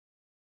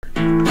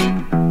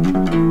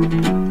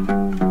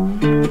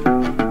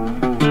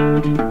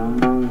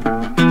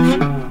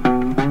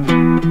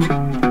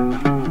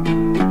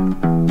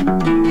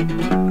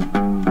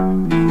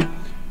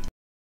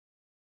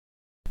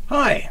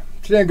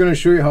Today I'm going to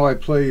show you how I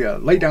play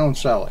Lay Down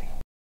Sally.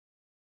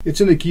 It's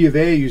in the key of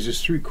A,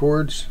 uses 3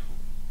 chords,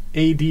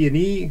 A, D, and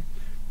E,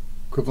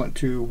 equivalent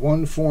to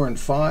 1, 4, and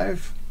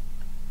 5.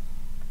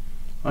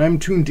 I am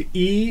tuned to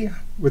E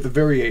with a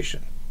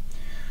variation.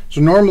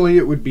 So normally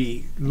it would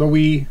be low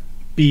E,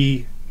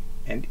 B,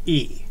 and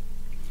E.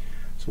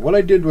 So what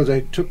I did was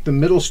I took the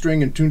middle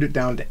string and tuned it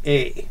down to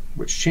A,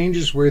 which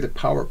changes where the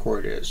power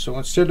chord is. So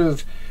instead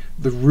of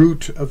the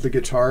root of the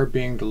guitar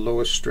being the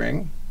lowest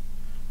string,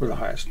 or the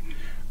highest,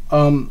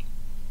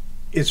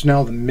 it's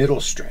now the middle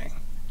string,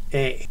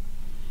 A.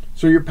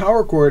 So your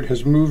power chord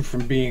has moved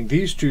from being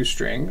these 2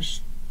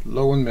 strings,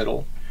 low and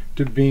middle,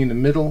 to being the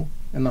middle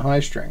and the high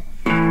string.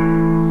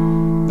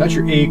 That's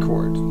your A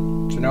chord.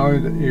 So now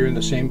you're in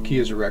the same key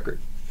as a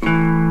record.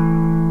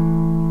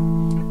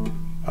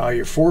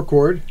 Your 4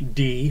 chord,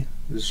 D,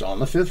 is on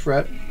the 5th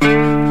fret.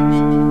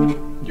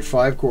 Your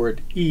 5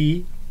 chord,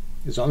 E,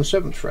 is on the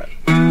 7th fret.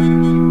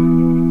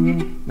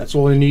 That's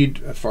all I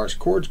need as far as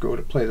chords go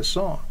to play the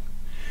song.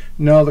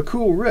 Now the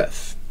cool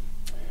riff.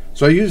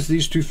 So I use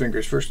these 2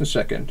 fingers, 1st and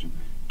 2nd,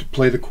 to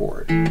play the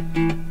chord.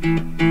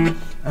 And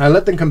I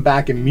let them come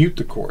back and mute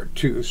the chord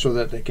too, so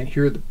that they can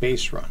hear the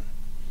bass run.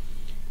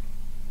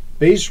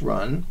 Bass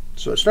run,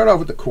 so I start off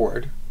with the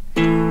chord,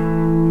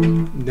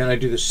 and then I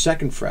do the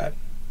 2nd fret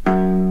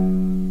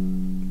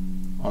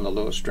on the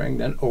lowest string,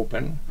 then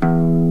open,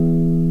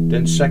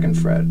 then 2nd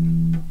fret,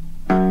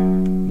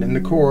 then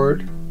the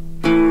chord,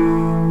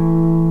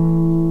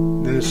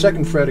 then the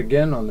 2nd fret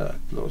again on the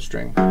lowest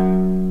string,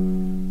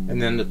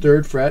 and then the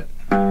 3rd fret,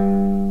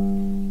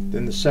 then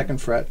the 2nd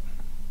fret,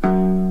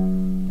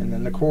 and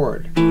then the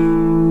chord.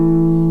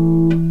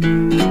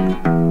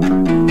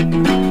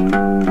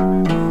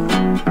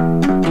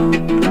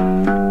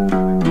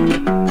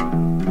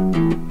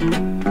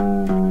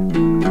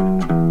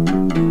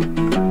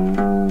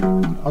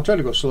 I'll try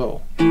to go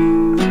slow.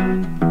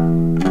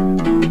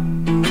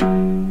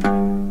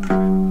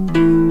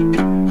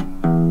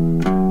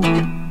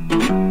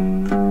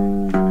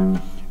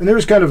 And there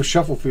is kind of a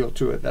shuffle feel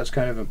to it. That's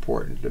kind of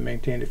important to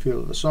maintain the feel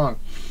of the song.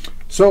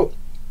 So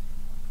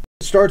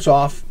it starts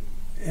off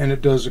and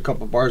it does a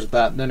couple bars of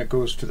that, and then it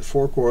goes to the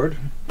 4 chord.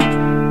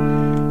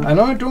 And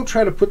I don't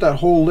try to put that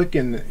whole lick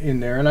in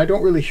there, and I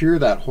don't really hear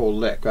that whole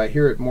lick. I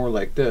hear it more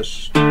like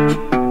this.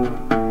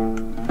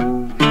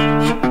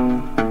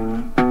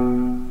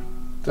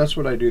 That's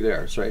what I do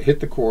there. So I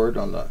hit the chord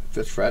on the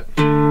 5th fret.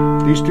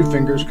 These 2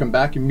 fingers come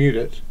back and mute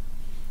it,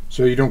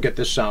 so you don't get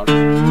this sound.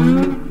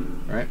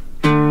 Right?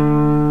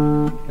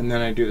 And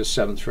then I do the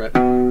 7th fret,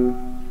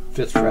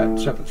 5th fret,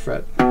 7th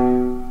fret,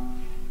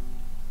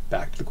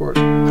 back to the chord.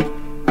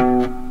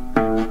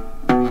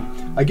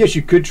 I guess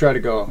you could try to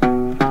go,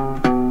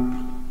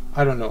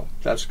 I don't know,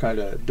 that's kind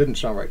of, didn't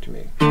sound right to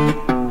me.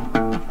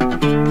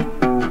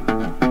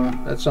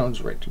 That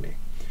sounds right to me.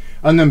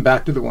 And then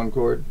back to the 1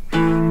 chord.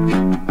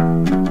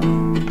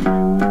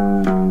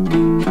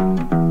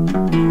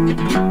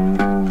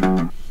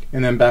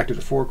 And then back to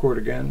the 4 chord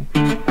again.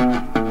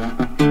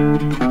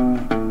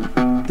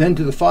 Then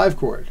to the 5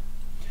 chord.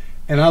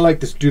 And I like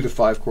to do the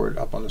 5 chord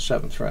up on the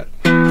 7th fret.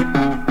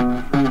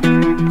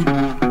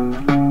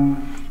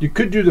 You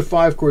could do the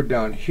 5 chord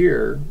down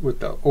here with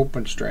the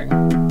open string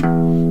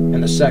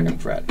and the 2nd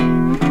fret.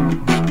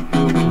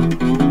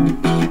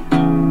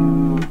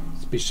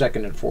 It'd be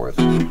 2nd and 4th.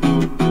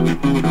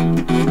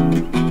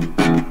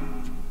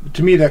 But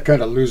to me that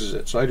kind of loses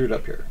it, so I do it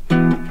up here.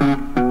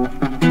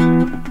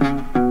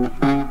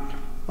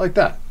 Like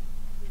that.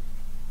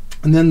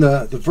 And then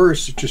the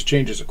verse, it just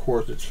changes a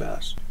chord that's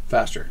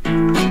faster.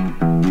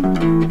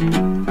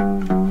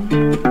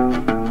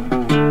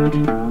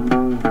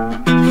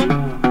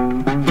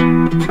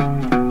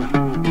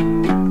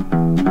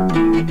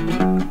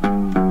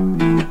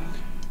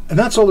 And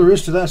that's all there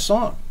is to that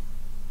song.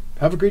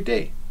 Have a great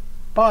day.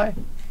 Bye.